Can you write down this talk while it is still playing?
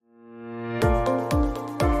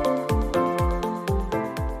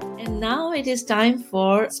it is time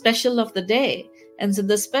for special of the day. And so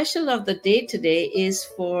the special of the day today is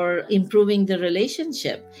for improving the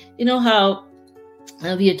relationship. You know how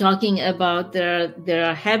we are talking about there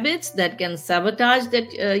are habits that can sabotage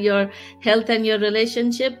your health and your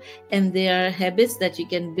relationship, and there are habits that you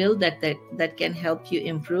can build that can help you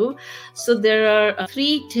improve. So there are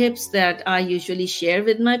 3 tips that I usually share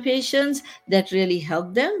with my patients that really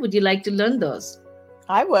help them. Would you like to learn those?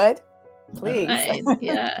 I would. Please. Right.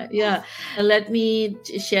 Yeah. Let me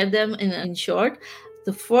share them in short.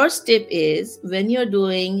 The first tip is when you're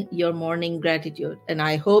doing your morning gratitude, and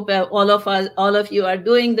I hope all of you are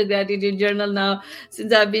doing the gratitude journal now,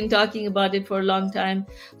 since I've been talking about it for a long time.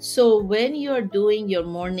 So when you're doing your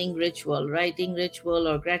morning ritual, writing ritual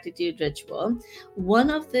or gratitude ritual, one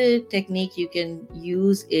of the technique you can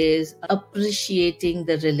use is appreciating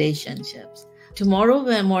the relationships.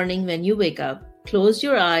 Tomorrow morning when you wake up, close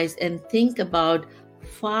your eyes and think about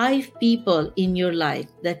 5 people in your life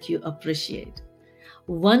that you appreciate.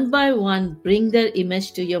 One by one, bring their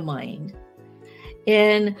image to your mind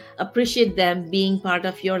and appreciate them being part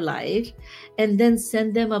of your life, and then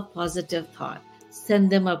send them a positive thought.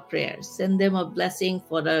 Send them a prayer. Send them a blessing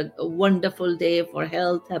for a wonderful day, for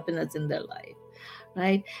health, happiness in their life,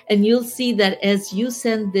 right? And you'll see that as you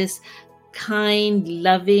send this kind,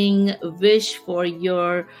 loving wish for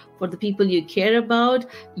the people you care about,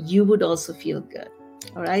 you would also feel good.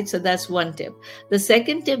 All right. So that's one tip. The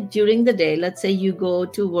second tip, during the day, let's say you go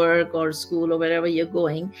to work or school or wherever you're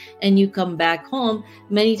going and you come back home.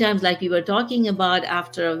 Many times, like we were talking about,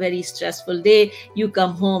 after a very stressful day, you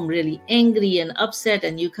come home really angry and upset,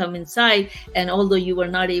 and you come inside. And although you were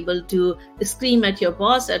not able to scream at your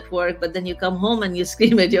boss at work, but then you come home and you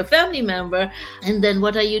scream at your family member. And then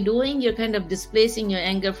what are you doing? You're kind of displacing your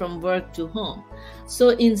anger from work to home. So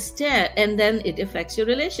instead, and then it affects your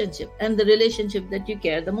relationship and the relationship that you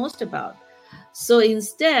care the most about. So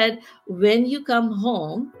instead, when you come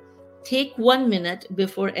home, take 1 minute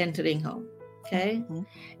before entering home, okay? Mm-hmm.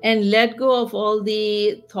 And let go of all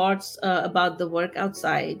the thoughts about the work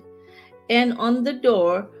outside. And on the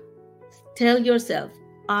door, tell yourself,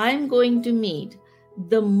 I'm going to meet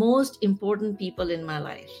the most important people in my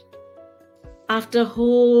life. After a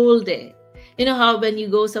whole day. You know how when you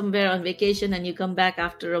go somewhere on vacation and you come back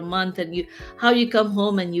after a month, and how you come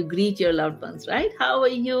home and you greet your loved ones, right? How are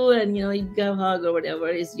you? And you give a hug or whatever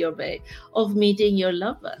is your way of meeting your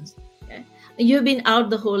loved ones. Okay? You've been out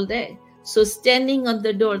the whole day. So standing on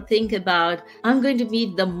the door, think about, I'm going to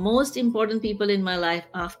meet the most important people in my life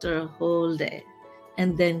after a whole day,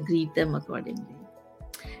 and then greet them accordingly.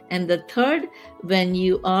 And the third, when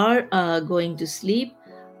you are going to sleep,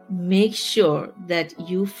 make sure that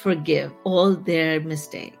you forgive all their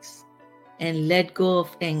mistakes and let go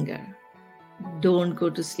of anger. Don't go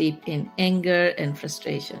to sleep in anger and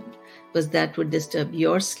frustration, because that would disturb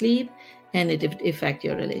your sleep and it would affect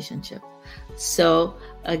your relationship. So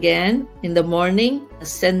again, in the morning,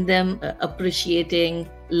 send them appreciating,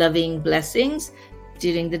 loving blessings.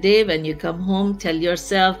 During the day, when you come home, tell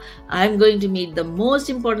yourself, I'm going to meet the most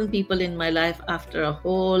important people in my life after a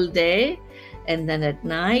whole day. And then at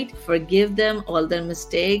night, forgive them all their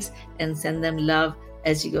mistakes and send them love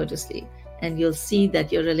as you go to sleep. And you'll see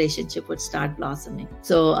that your relationship would start blossoming.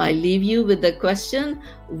 So I leave you with the question,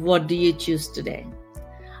 what do you choose today?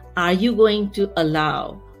 Are you going to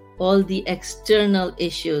allow all the external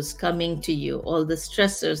issues coming to you, all the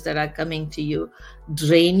stressors that are coming to you,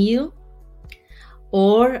 drain you?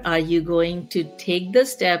 Or are you going to take the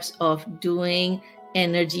steps of doing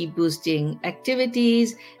energy boosting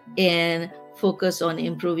activities and focus on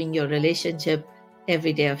improving your relationship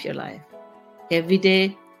every day of your life? Every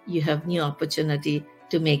day you have new opportunity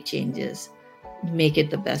to make changes. Make it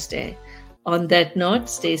the best day. On that note,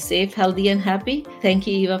 stay safe, healthy, and happy. Thank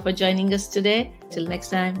you, Eva, for joining us today. Till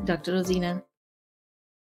next time, Dr. Rosina.